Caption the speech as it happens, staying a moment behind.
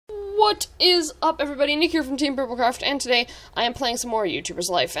What is up, everybody? Nick here from Team Purplecraft, and today I am playing some more YouTuber's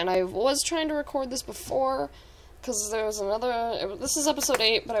Life. And I was trying to record this before, because there was another... This is episode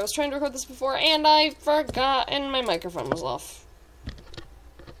 8, but I was trying to record this before, and I forgot, and my microphone was off.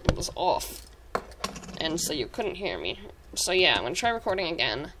 It was off. And so you couldn't hear me. So yeah, I'm going to try recording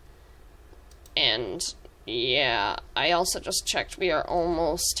again. And yeah, I also just checked. We are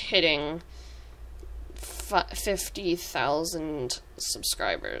almost hitting 50,000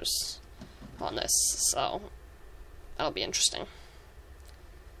 subscribers on this, so that'll be interesting.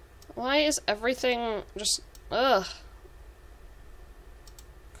 Why is everything just... Ugh.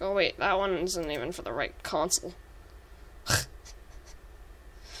 Oh wait, that one isn't even for the right console.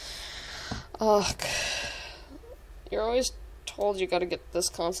 Ugh. You're always told you gotta get this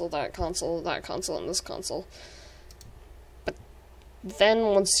console, that console, that console, and this console. But then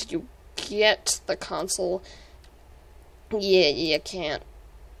once you get the console, yeah, you can't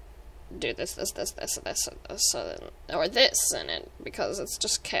do this, or this in it, because it's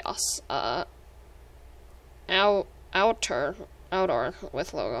just chaos. Outdoor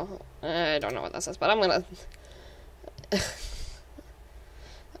with logo. I don't know what that says, but I'm gonna...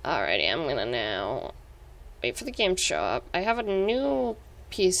 Alrighty, I'm gonna now wait for the game to show up. I have a new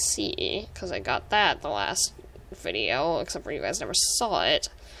PC, because I got that the last video, except for you guys never saw it.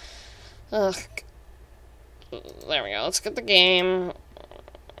 Ugh. There we go, let's get the game.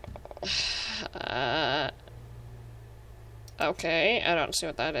 Okay, I don't see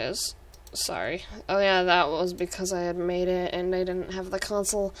what that is. Sorry. Oh yeah, that was because I had made it and I didn't have the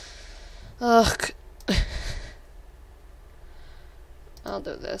console. Ugh. I'll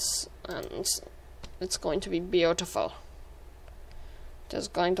do this, and it's going to be beautiful. It is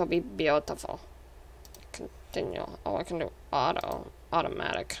going to be beautiful. Continue. Oh, I can do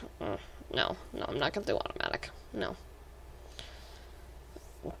automatic. No, I'm not gonna do automatic. No.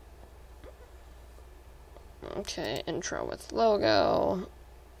 Okay, intro with logo.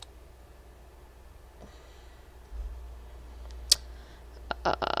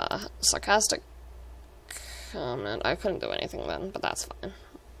 Sarcastic comment. I couldn't do anything then, but that's fine.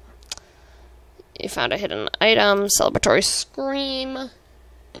 You found a hidden item. Celebratory scream.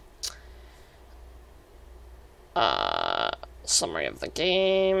 Summary of the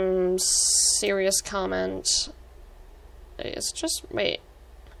game. Serious comment. It's just... Wait.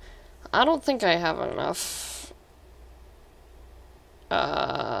 I don't think I have enough.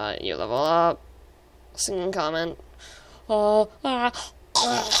 You level up. Singing comment.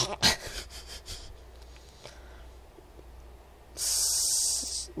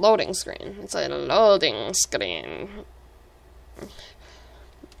 Loading screen. It's a loading screen.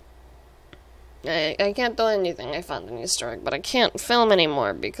 I can't do anything. I found an Easter egg, but I can't film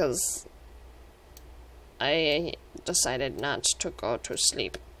anymore because I decided not to go to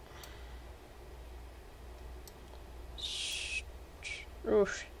sleep.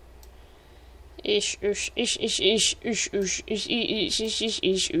 Oof. Ish, ish, ish, ish, ish, ish, ish, ish, ish, ish, ish,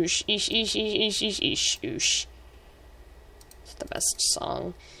 ish, ish, ish, ish, ish, ish, ish, ish. It's the best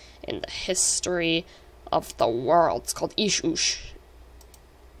song in the history of the world. It's called Ish Oosh.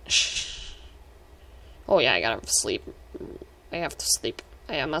 Oh yeah, I gotta sleep. I have to sleep.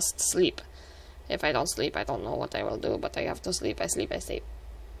 I must sleep. If I don't sleep, I don't know what I will do, but I have to sleep. I sleep.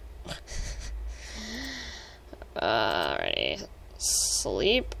 Alrighty.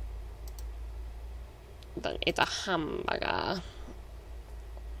 Sleep. Then eat a hamburger.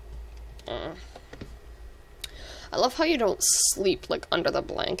 I love how you don't sleep, like, under the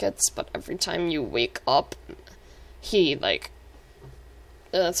blankets, but every time you wake up, he, like...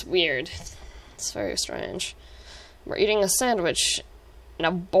 That's weird. It's very strange. We're eating a sandwich in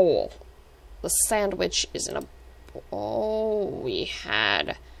a bowl. The sandwich is in a bowl. Oh, we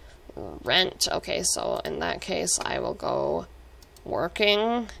had rent. Okay, so in that case, I will go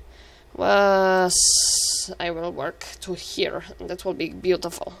working. I will work to here, and it will be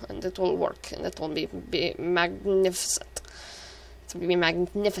beautiful, and it will work, and it will be magnificent. It will be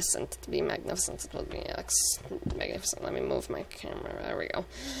magnificent. It will be magnificent. It will be magnificent. Let me move my camera. There we go.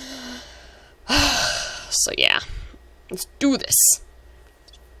 So yeah, let's do this.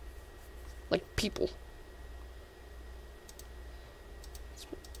 Like people.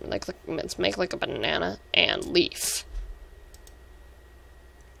 Let's make like a banana and leaf.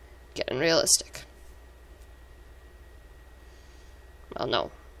 Getting realistic. Well,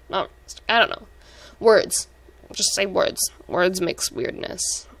 no, I don't know. Words. Just say words. Words makes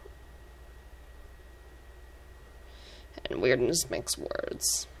weirdness. And weirdness makes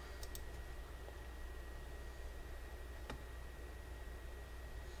words.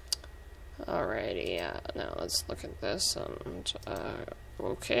 Alrighty, now let's look at this, and,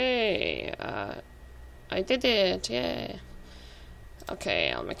 okay, I did it, yay.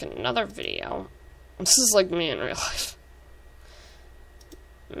 Okay, I'll make another video. This is like me in real life.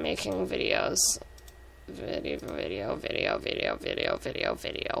 Making videos. Video.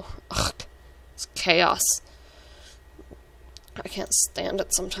 Ugh, it's chaos. I can't stand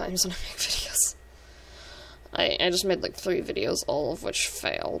it sometimes when I make videos. I just made like 3 videos, all of which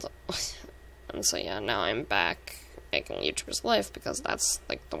failed. And so yeah, now I'm back making YouTuber's Life, because that's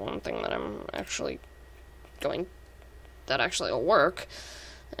like the one thing that I'm actually that actually will work.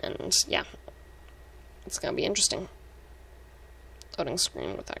 And yeah, it's gonna be interesting. Loading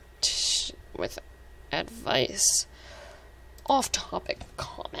screen with advice. Off-topic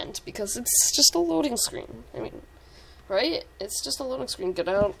comment, because it's just a loading screen. I mean, right? It's just a loading screen. Get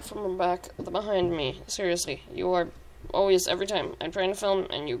out from behind me. Seriously, you are always, every time I'm trying to film,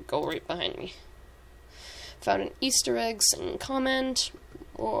 and you go right behind me. Found an Easter egg in comment,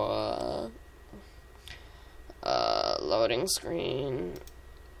 or loading screen.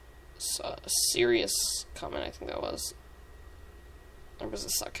 Serious comment, I think that was. Or was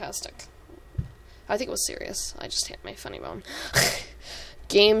it sarcastic? I think it was serious. I just hit my funny bone.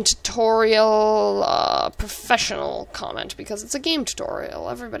 Game tutorial, professional comment, because it's a game tutorial.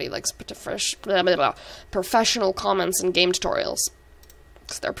 Everybody likes professional comments in game tutorials,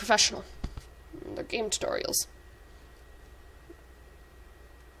 because they're professional. They're game tutorials.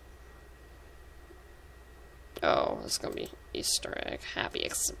 Oh, this is gonna be Easter egg. Happy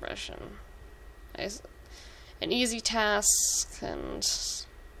expression. An easy task, and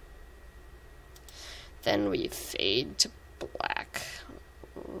then we fade to black.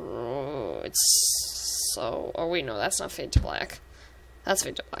 Oh, it's so... Oh, wait, no, that's not fade to black. That's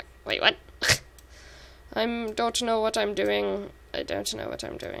fade to black. Wait, what? I don't know what I'm doing. I don't know what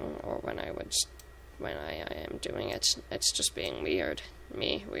I'm doing, or when I am doing it. It's just being weird.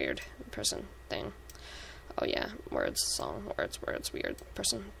 Me, weird person, thing. Oh yeah, words, song, words, weird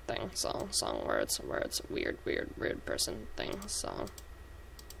person, thing, song, words, weird person, thing, song.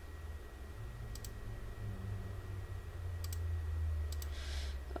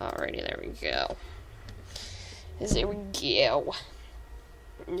 Alrighty, there we go. There we go.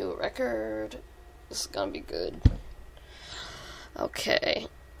 New record. This is gonna be good. Okay.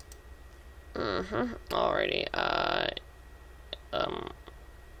 Alrighty,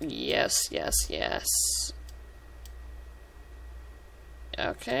 yes.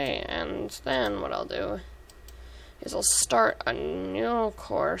 Okay, and then what I'll do is I'll start a new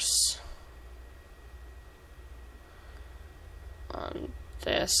course on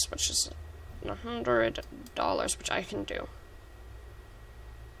this, which is $100, which I can do.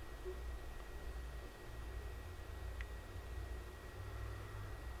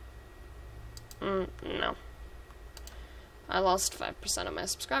 No. I lost 5% of my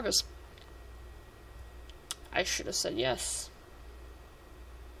subscribers. I should have said yes.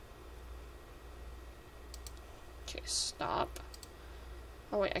 Okay, stop.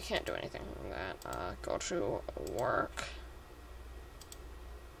 Oh wait, I can't do anything with that. Go to work.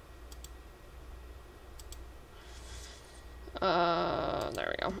 There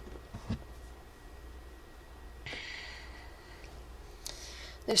we go.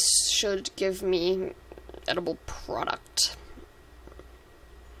 This should give me edible product.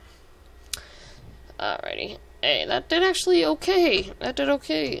 Alrighty. Hey, that did actually okay. That did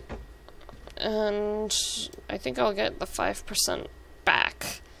okay. And I think I'll get the 5%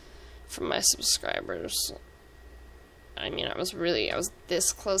 back from my subscribers. I mean, I was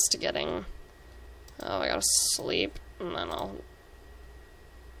this close to getting... Oh, I gotta sleep, and then I'll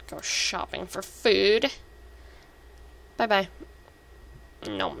go shopping for food. Bye-bye.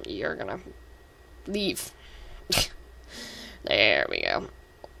 No, you're gonna leave. There we go.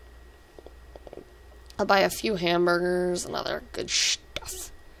 I'll buy a few hamburgers and other good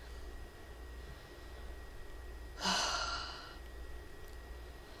stuff.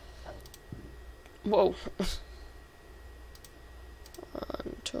 Whoa.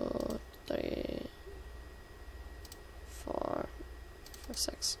 1, 2, 3, 4, 5,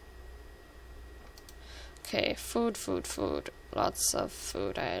 6. Okay, food. Lots of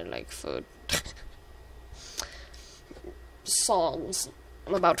food. I like food. Songs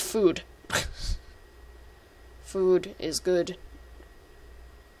about food. Food is good.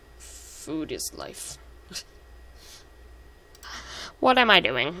 Food is life. What am I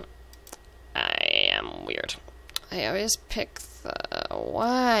doing? I am weird. I always pick the...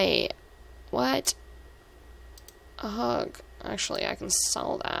 Why? What? A hug. Actually, I can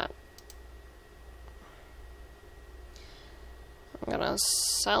sell that. gonna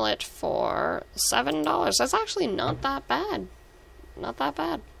sell it for $7. That's actually not that bad. Not that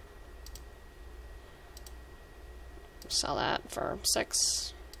bad. Sell that for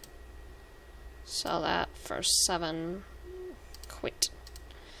 6. Sell that for 7. Quit.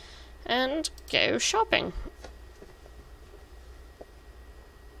 And go shopping.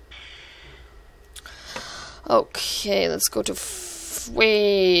 Okay, let's go to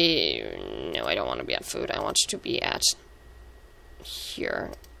wait. No, I don't want to be at food. I want to be at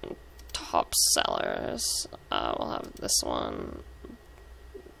here. Top sellers. We'll have this one.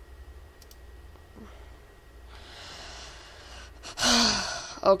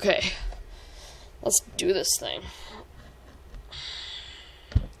 Okay. Let's do this thing.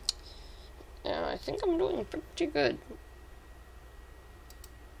 Yeah, I think I'm doing pretty good.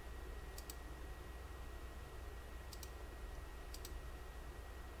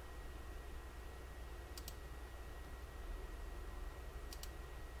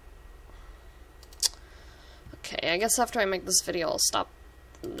 Okay, I guess after I make this video, I'll stop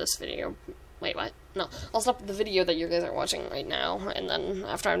this video. Wait, what? No, I'll stop the video that you guys are watching right now, and then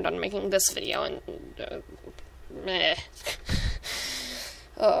after I'm done making this video, and meh.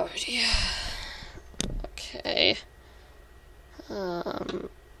 Oh dear. Okay.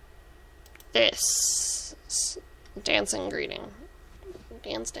 This dancing greeting.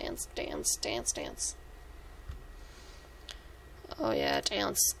 Dance, dance, dance, dance, dance. Oh yeah,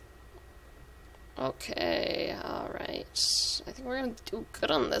 dance. Okay, alright. I think we're gonna do good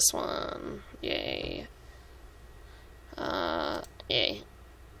on this one. Yay. Yay.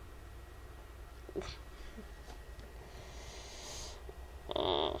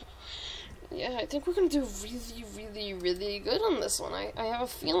 Yeah, I think we're gonna do really, really, really good on this one. I have a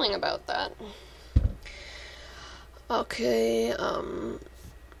feeling about that. Okay,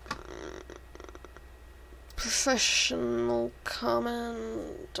 professional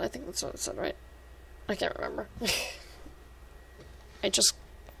comment. I think that's what it said, right? I can't remember. I just,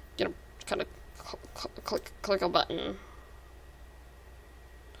 you know, kind of click a button.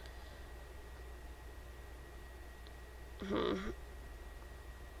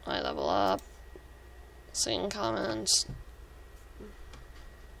 I level up. Seeing comments.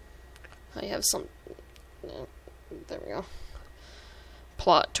 I have some. There we go.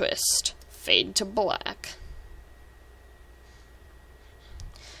 Plot twist. Fade to black.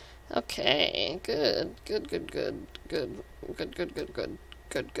 Okay, good.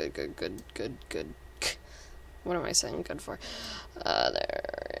 What am I saying good for?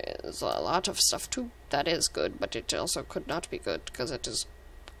 There is a lot of stuff too that is good, but it also could not be good because it is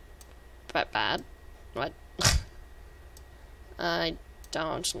bad. What? I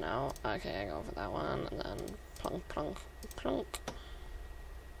don't know. Okay, I go for that one, and then plunk, plunk, plunk.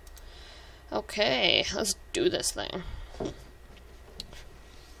 Okay, let's do this thing.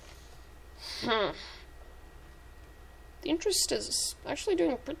 The interest is actually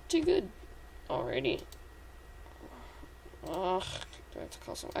doing pretty good already. Ugh, do I have to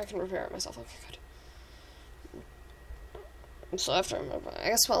call someone? I can repair it myself. Okay, good. So after I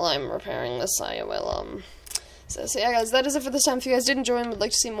guess while I'm repairing this, I will, so yeah guys, that is it for this time. If you guys did enjoy and would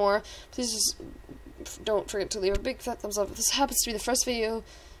like to see more, please just don't forget to leave a big fat thumbs up. If this happens to be the first video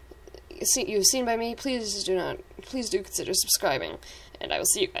you've seen by me, please do consider subscribing, and I will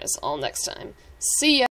see you guys all next time. See ya!